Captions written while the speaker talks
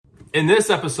In this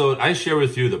episode, I share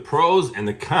with you the pros and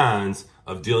the cons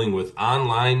of dealing with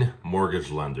online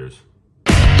mortgage lenders.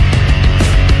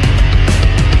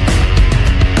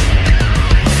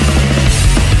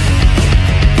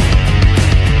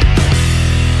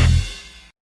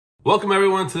 Welcome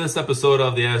everyone to this episode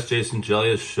of the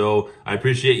AskJasonGelios show. I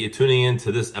appreciate you tuning in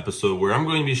to this episode where I'm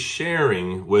going to be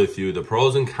sharing with you the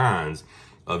pros and cons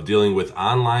of dealing with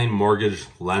online mortgage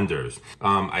lenders.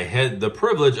 I had the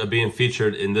privilege of being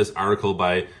featured in this article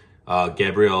by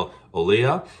Gabrielle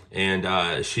Olea,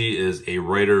 and she is a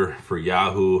writer for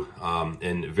Yahoo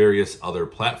and various other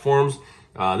platforms.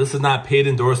 This is not paid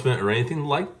endorsement or anything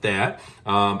like that.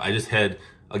 I just had,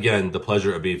 again, the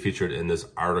pleasure of being featured in this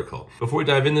article. Before we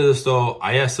dive into this though,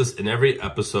 I ask this in every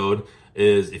episode,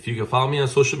 is if you can follow me on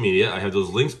social media, I have those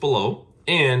links below.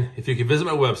 And if you can visit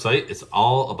my website, it's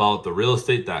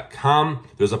allabouttherealestate.com.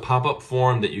 There's a pop-up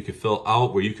form that you can fill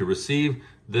out where you can receive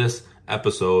this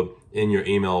episode in your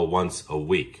email once a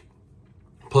week.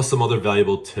 Plus some other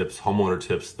valuable tips, homeowner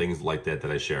tips, things like that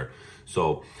I share.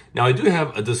 So now I do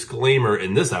have a disclaimer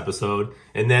in this episode,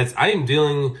 and that's I am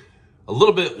dealing a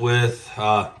little bit with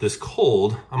this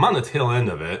cold. I'm on the tail end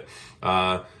of it,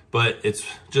 but it's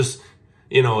just,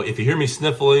 if you hear me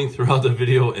sniffling throughout the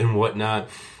video and whatnot,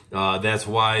 that's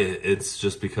why. It's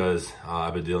just because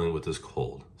I've been dealing with this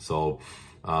cold. So,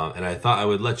 and I thought I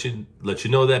would let you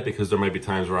know that, because there might be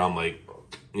times where I'm like,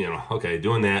 okay,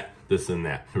 doing that, this and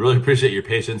that. I really appreciate your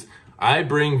patience. I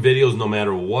bring videos no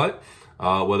matter what,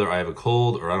 whether I have a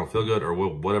cold or I don't feel good or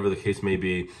whatever the case may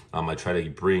be. I try to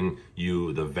bring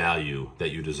you the value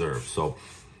that you deserve. So,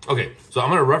 okay, so I'm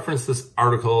going to reference this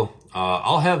article.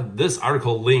 I'll have this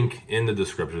article link in the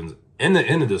descriptions. In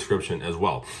the description as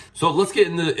well. So let's get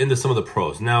into some of the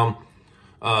pros. Now,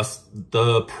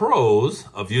 the pros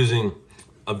of using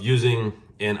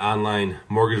an online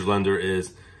mortgage lender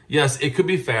is, yes, it could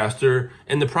be faster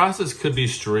and the process could be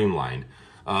streamlined.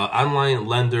 Online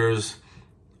lenders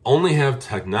only have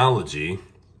technology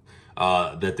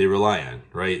that they rely on,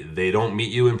 right? They don't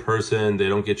meet you in person. They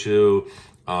don't get you,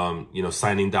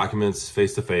 signing documents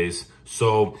face to face.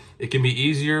 So it can be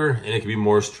easier and it can be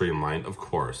more streamlined, of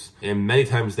course. And many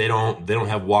times they don't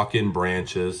have walk-in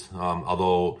branches.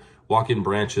 Although walk-in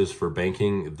branches for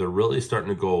banking, they're really starting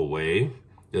to go away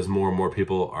as more and more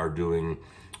people are doing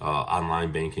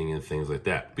online banking and things like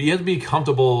that. But you have to be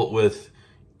comfortable with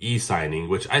e-signing,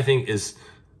 which I think is,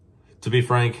 to be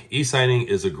frank, e-signing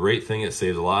is a great thing. It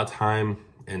saves a lot of time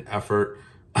and effort.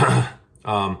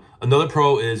 Another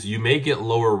pro is you may get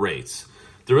lower rates.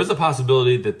 There is a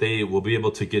possibility that they will be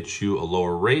able to get you a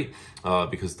lower rate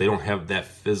because they don't have that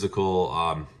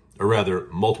physical, or rather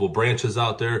multiple branches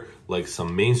out there like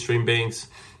some mainstream banks.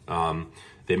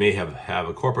 They may have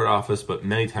a corporate office, but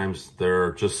many times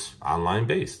they're just online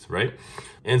based, right?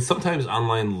 And sometimes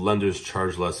online lenders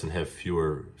charge less and have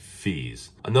fewer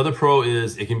fees. Another pro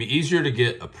is it can be easier to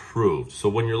get approved. So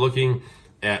when you're looking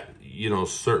at,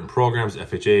 certain programs,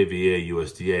 FHA, VA,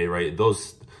 USDA, right?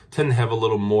 Those tend to have a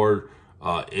little more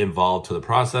involved to the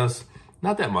process.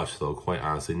 Not that much though, quite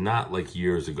honestly, not like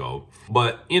years ago.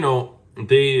 But,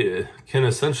 they can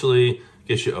essentially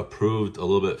get you approved a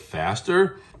little bit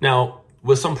faster. Now,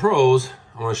 with some pros,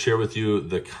 I want to share with you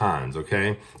the cons,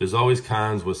 okay? There's always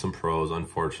cons with some pros,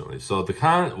 unfortunately. So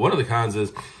one of the cons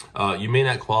is you may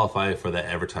not qualify for the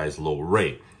advertised low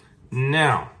rate.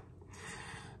 Now,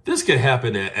 this could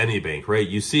happen at any bank, right?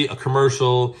 You see a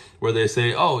commercial where they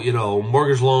say,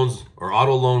 mortgage loans or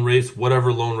auto loan rates,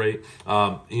 whatever loan rate,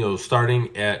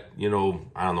 starting at,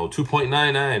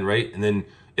 2.99, right? And then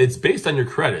it's based on your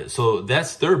credit. So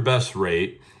that's their best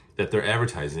rate that they're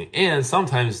advertising. And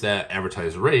sometimes that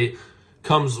advertised rate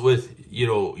comes with,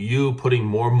 you putting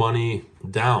more money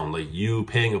down, like you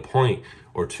paying a point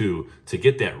or two to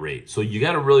get that rate. So you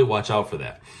got to really watch out for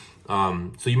that.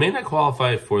 So you may not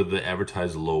qualify for the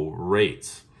advertised low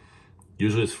rates.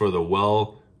 Usually it's for the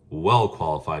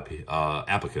well-qualified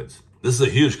applicants. This is a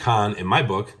huge con in my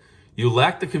book. You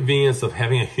lack the convenience of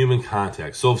having a human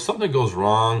contact. So if something goes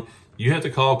wrong, you have to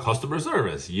call customer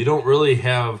service. You don't really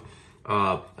have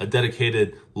a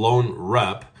dedicated loan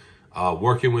rep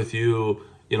working with you,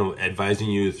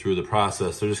 advising you through the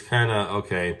process. They're just kind of,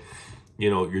 okay,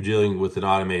 you're dealing with an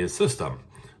automated system.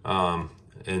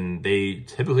 And they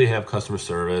typically have customer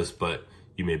service, but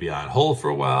you may be on hold for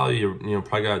a while. You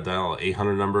probably got to dial an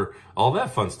 800 number, all that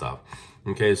fun stuff.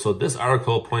 Okay, so this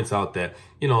article points out that,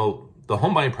 the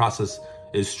home buying process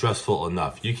is stressful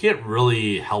enough. You can't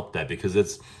really help that because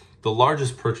it's the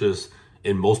largest purchase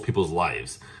in most people's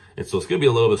lives. And so it's going to be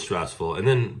a little bit stressful. And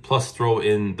then plus throw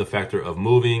in the factor of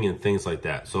moving and things like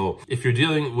that. So if you're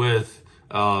dealing with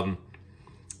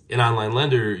an online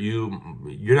lender,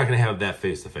 you're not going to have that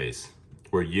face-to-face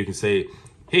where you can say,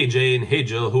 hey, Jane, hey,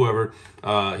 Jill, whoever,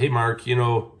 hey, Mark,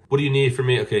 what do you need from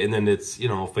me? Okay, and then it's,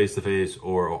 face-to-face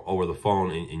or over the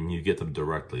phone, and you get them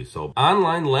directly. So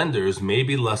online lenders may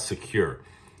be less secure.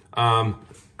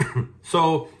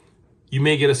 So you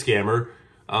may get a scammer,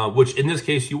 which in this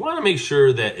case, you want to make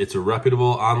sure that it's a reputable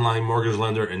online mortgage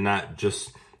lender and not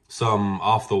just some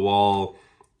off-the-wall,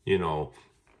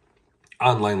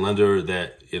 online lender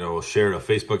that, shared a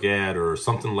Facebook ad or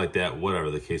something like that,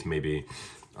 whatever the case may be.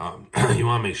 You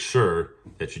want to make sure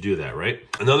that you do that, right?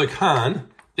 Another con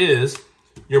is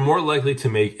you're more likely to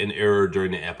make an error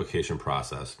during the application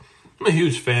process. I'm a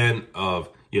huge fan of,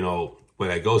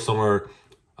 when I go somewhere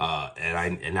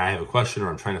and I have a question, or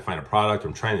I'm trying to find a product, or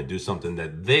I'm trying to do something,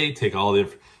 that they take all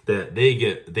the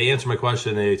they answer my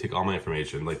question, they take all my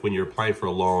information. Like when you're applying for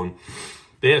a loan,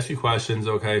 they ask you questions,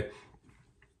 okay,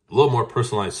 a little more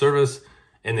personalized service,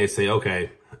 and they say,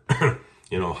 okay,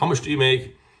 how much do you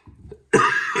make?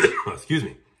 Excuse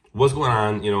me. What's going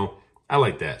on? I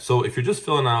like that. So if you're just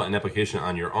filling out an application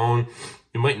on your own,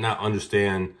 you might not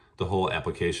understand the whole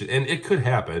application, and it could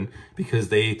happen because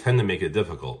they tend to make it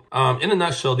difficult. In a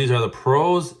nutshell, these are the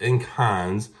pros and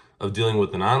cons of dealing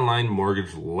with an online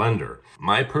mortgage lender.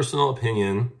 My personal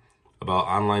opinion about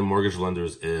online mortgage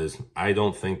lenders is I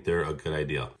don't think they're a good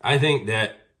idea. I think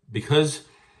that because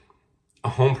a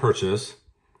home purchase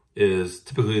is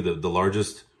typically the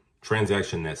largest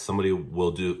transaction that somebody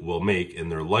will make in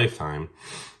their lifetime,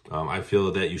 I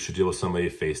feel that you should deal with somebody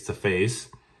face to face,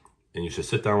 and you should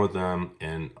sit down with them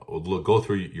and go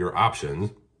through your options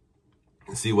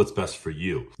and see what's best for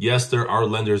you. Yes, there are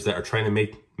lenders that are trying to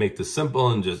make this simple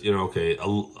and just,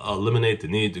 eliminate the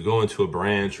need to go into a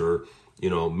branch or,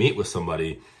 meet with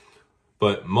somebody.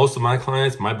 But most of my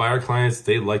clients, my buyer clients,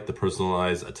 they like the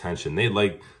personalized attention. They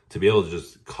like to be able to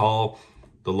just call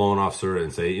the loan officer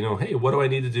and say, hey, what do I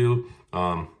need to do?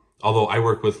 Although I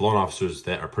work with loan officers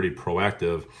that are pretty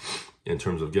proactive in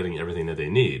terms of getting everything that they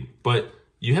need. But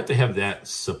you have to have that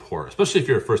support, especially if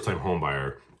you're a first-time home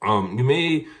buyer. You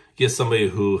may get somebody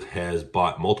who has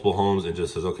bought multiple homes and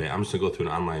just says, okay, I'm just gonna go through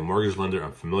an online mortgage lender.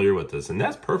 I'm familiar with this, and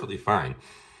that's perfectly fine.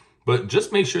 But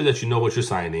just make sure that you know what you're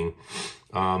signing.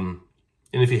 And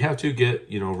if you have to, get,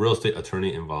 real estate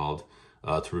attorney involved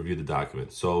to review the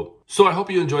documents. So I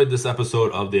hope you enjoyed this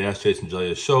episode of the Ask Jason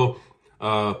Gelios show.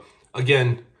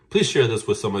 Again, please share this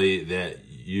with somebody that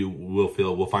you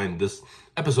will find this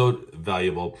episode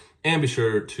valuable. And be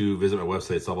sure to visit my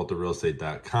website,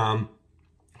 allabouttherealestate.com.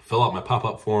 Fill out my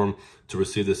pop-up form to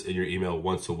receive this in your email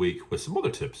once a week with some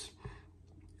other tips.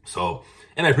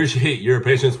 And I appreciate your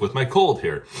patience with my cold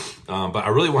here. But I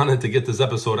really wanted to get this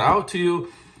episode out to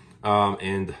you.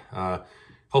 And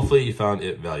hopefully you found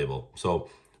it valuable. So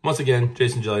once again,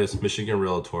 Jason Gelios, Michigan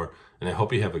Realtor, and I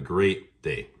hope you have a great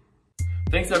day.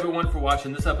 Thanks everyone for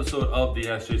watching this episode of the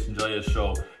Ask Jason Gelios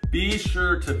show. Be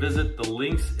sure to visit the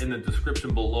links in the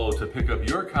description below to pick up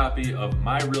your copy of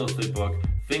my real estate book,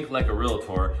 Think Like a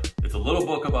Realtor. It's a little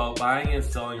book about buying and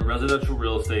selling residential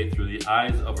real estate through the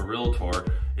eyes of a realtor.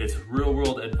 It's real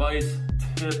world advice,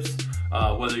 tips,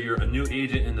 whether you're a new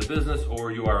agent in the business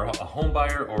or you are a home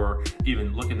buyer or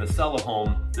even looking to sell a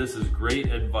home. This is great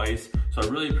advice. So I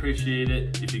really appreciate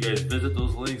it. If you guys visit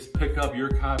those links, pick up your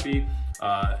copy,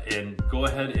 and go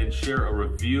ahead and share a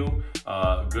review,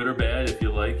 good or bad, if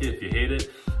you like it, if you hate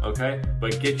it, okay?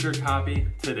 But get your copy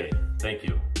today. Thank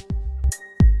you.